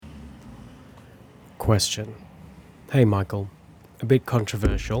Question. Hey Michael, a bit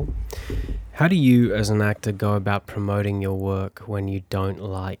controversial. How do you as an actor go about promoting your work when you don't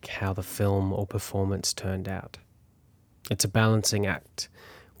like how the film or performance turned out? It's a balancing act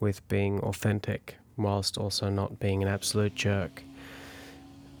with being authentic whilst also not being an absolute jerk.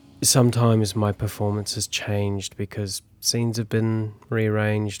 Sometimes my performance has changed because scenes have been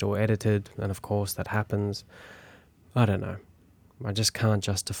rearranged or edited, and of course that happens. I don't know. I just can't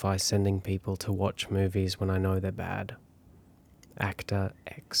justify sending people to watch movies when I know they're bad. Actor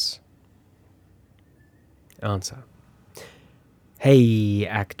X. Answer. Hey,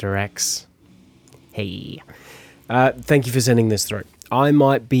 Actor X. Hey. Thank you for sending this through. I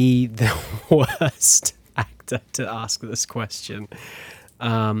might be the worst actor to ask this question.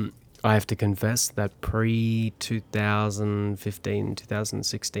 I have to confess that pre-2015,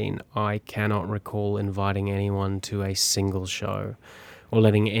 2016, I cannot recall inviting anyone to a single show or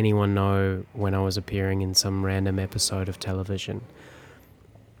letting anyone know when I was appearing in some random episode of television.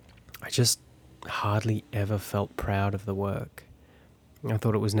 I just hardly ever felt proud of the work. I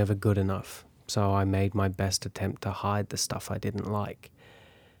thought it was never good enough, so I made my best attempt to hide the stuff I didn't like.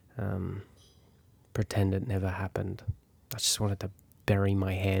 Pretend it never happened. I just wanted to bury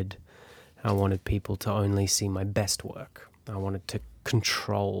my head. I wanted people to only see my best work. I wanted to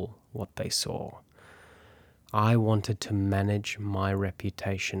control what they saw. I wanted to manage my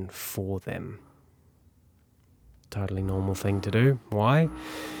reputation for them. Totally normal thing to do. Why?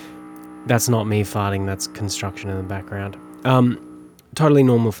 That's not me farting, that's construction in the background. Totally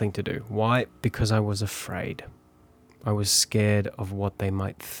normal thing to do. Why? Because I was afraid. I was scared of what they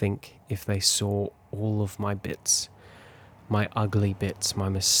might think if they saw all of my bits. My ugly bits, my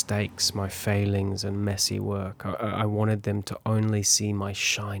mistakes, my failings and messy work. I wanted them to only see my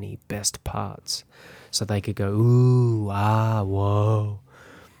shiny best parts so they could go, ooh, ah, whoa.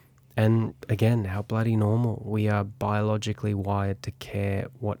 And again, how bloody normal. We are biologically wired to care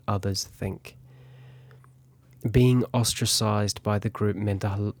what others think. Being ostracized by the group meant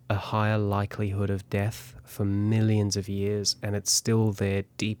a higher likelihood of death for millions of years, and it's still there,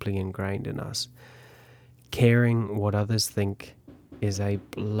 deeply ingrained in us. Caring what others think is a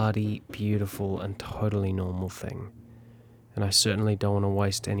bloody beautiful and totally normal thing. And I certainly don't want to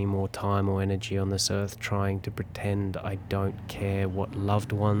waste any more time or energy on this earth trying to pretend I don't care what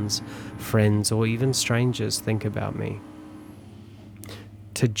loved ones, friends, or even strangers think about me.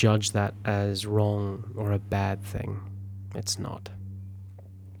 To judge that as wrong or a bad thing, it's not.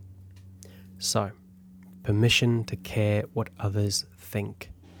 So, permission to care what others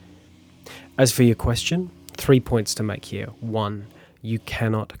think. As for your question, 3 points to make here. 1, you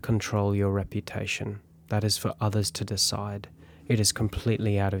cannot control your reputation. That is for others to decide. It is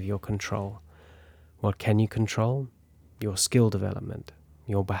completely out of your control. What can you control? Your skill development,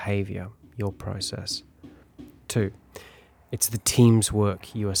 your behavior, your process. 2, it's the team's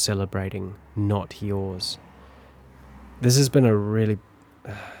work you are celebrating, not yours. This has been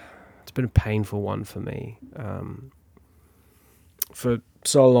it's been a painful one for me. For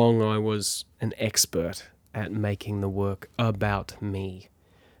so long I was an expert at making the work about me.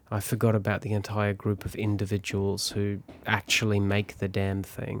 I forgot about the entire group of individuals who actually make the damn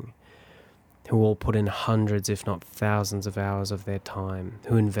thing, who all put in hundreds if not thousands of hours of their time,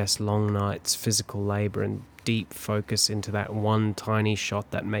 who invest long nights, physical labor and deep focus into that one tiny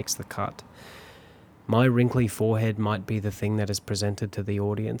shot that makes the cut. My wrinkly forehead might be the thing that is presented to the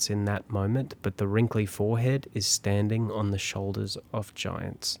audience in that moment, but the wrinkly forehead is standing on the shoulders of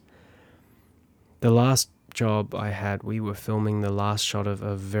giants. The last job I had, we were filming the last shot of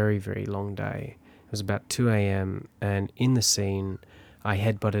a very, very long day. It was about 2 a.m. and in the scene, I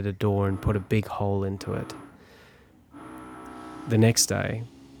headbutted a door and put a big hole into it. The next day,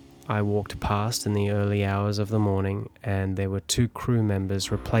 I walked past in the early hours of the morning and there were 2 crew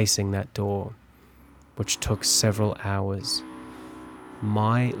members replacing that door, which took several hours.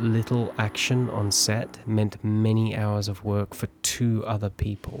 My little action on set meant many hours of work for 2 other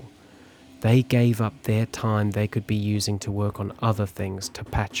people. They gave up their time they could be using to work on other things to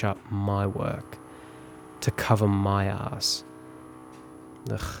patch up my work, to cover my ass.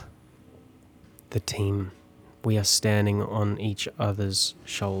 Ugh. The team. We are standing on each other's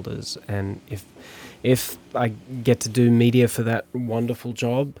shoulders, and if I get to do media for that wonderful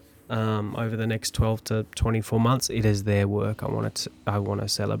job over the next 12 to 24 months, it is their work. I want to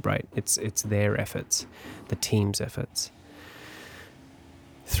celebrate. It's their efforts, the team's efforts.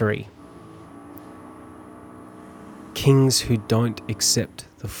 3. Kings who don't accept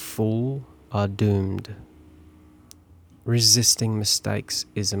the fool are doomed. Resisting mistakes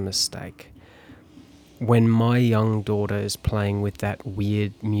is a mistake. when my young daughter is playing with that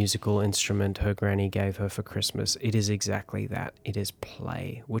weird musical instrument her granny gave her for Christmas, it is exactly that. It is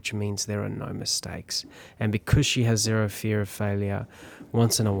play, which means there are no mistakes. And because she has zero fear of failure,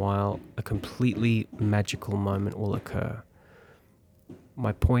 once in a while, a completely magical moment will occur.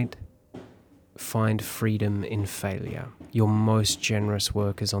 My point: find freedom in failure. Your most generous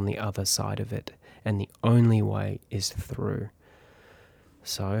work is on the other side of it, and the only way is through.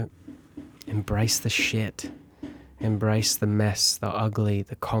 So, embrace the shit. Embrace the mess, the ugly,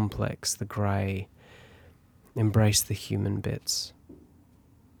 the complex, the grey. Embrace the human bits.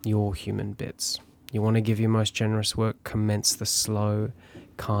 Your human bits. You want to give your most generous work? Commence the slow,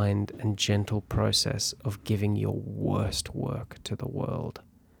 kind, and gentle process of giving your worst work to the world.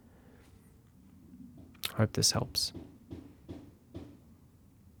 Hope this helps.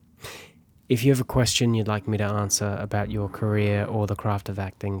 If you have a question you'd like me to answer about your career or the craft of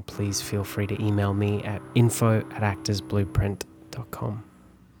acting, please feel free to email me at info@actorsblueprint.com.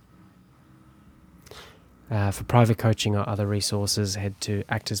 For private coaching or other resources, head to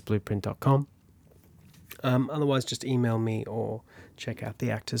actorsblueprint.com. Otherwise, just email me or check out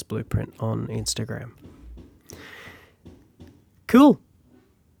the Actors Blueprint on Instagram. Cool.